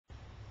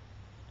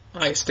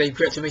Hi, it's Steve.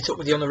 Great to meet up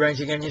with you on the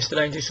range again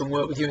yesterday and do some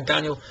work with you and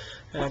Daniel.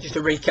 Just a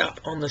recap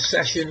on the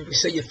session. We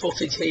see your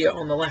footage here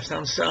on the left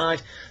hand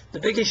side. The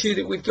big issue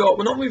that we've got,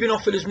 we're not moving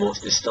off it as much.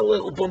 There's still a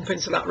little bump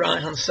into that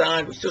right hand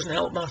side, which doesn't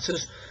help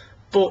matters.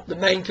 But the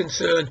main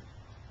concern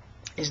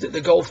is that the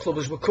golf club,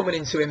 as we're coming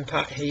into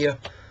impact here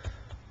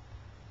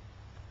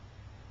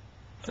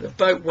at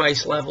about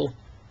waist level,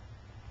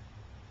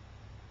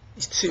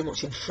 is too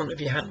much in front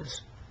of your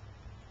hands.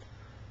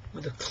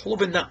 With the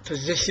club in that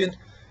position,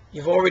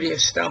 you've already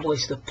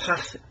established the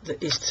path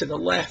that is to the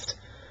left,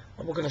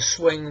 and we're going to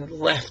swing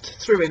left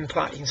through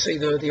impact. You can see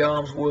there the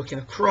arms working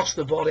across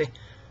the body,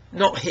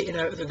 not hitting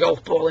out of the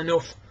golf ball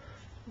enough.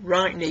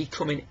 Right knee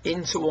coming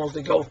in towards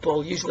the golf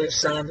ball, usually a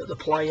sign that the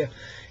player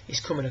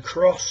is coming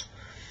across.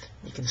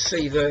 You can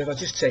see there, if I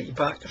just take you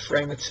back a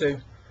frame or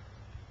two,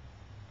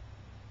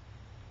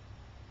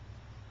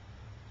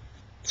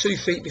 2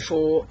 feet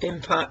before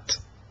impact,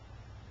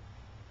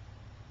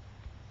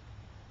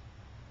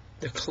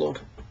 the club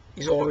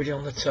is already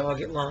on the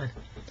target line.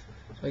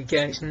 So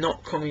again, it's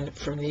not coming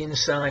from the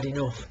inside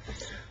enough.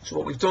 So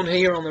what we've done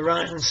here on the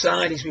right hand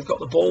side is we've got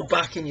the ball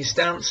back in your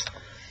stance.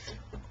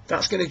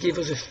 That's going to give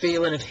us a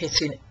feeling of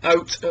hitting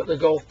out at the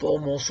golf ball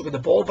more. So with the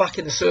ball back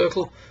in the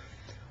circle,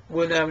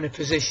 we're now in a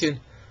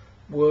position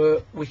where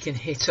we can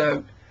hit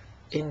out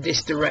in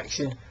this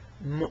direction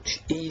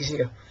much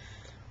easier.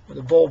 With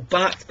the ball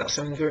back, that's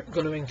going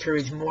to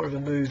encourage more of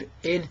a move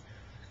in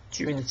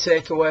during the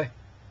takeaway.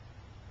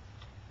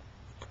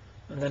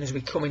 And then as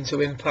we come into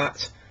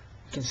impact,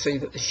 you can see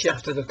that the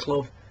shaft of the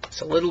club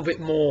is a little bit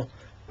more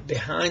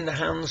behind the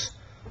hands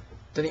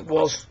than it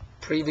was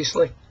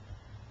previously.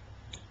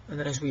 And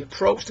then as we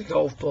approach the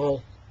golf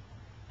ball,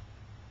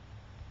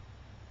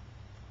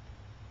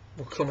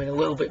 we're coming a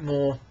little bit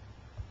more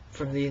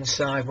from the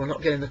inside. We're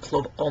not getting the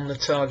club on the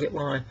target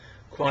line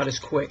quite as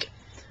quick.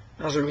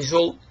 As a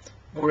result,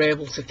 we're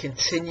able to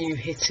continue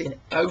hitting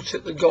out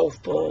at the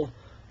golf ball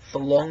for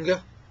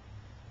longer.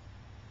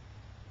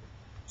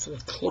 So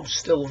the club's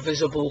still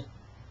visible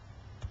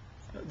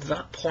at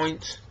that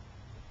point,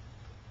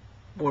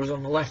 whereas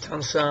on the left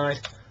hand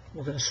side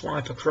we're going to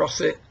swipe across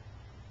it,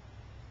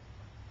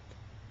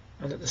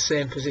 and at the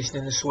same position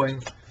in the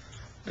swing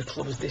the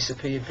club has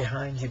disappeared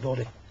behind your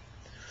body.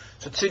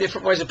 So 2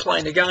 different ways of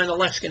playing. The guy on the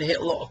left's going to hit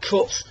a lot of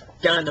cuts,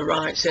 the guy on the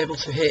right's able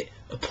to hit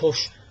a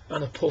push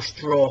and a push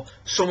draw.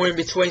 Somewhere in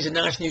between is a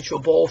nice neutral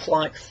ball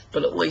flight,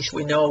 but at least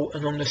we know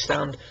and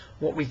understand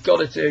what we've got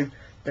to do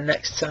the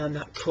next time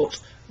that cut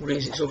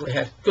rears its ugly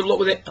head. Good luck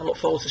with it. I look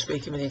forward to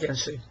speaking with you again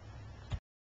soon.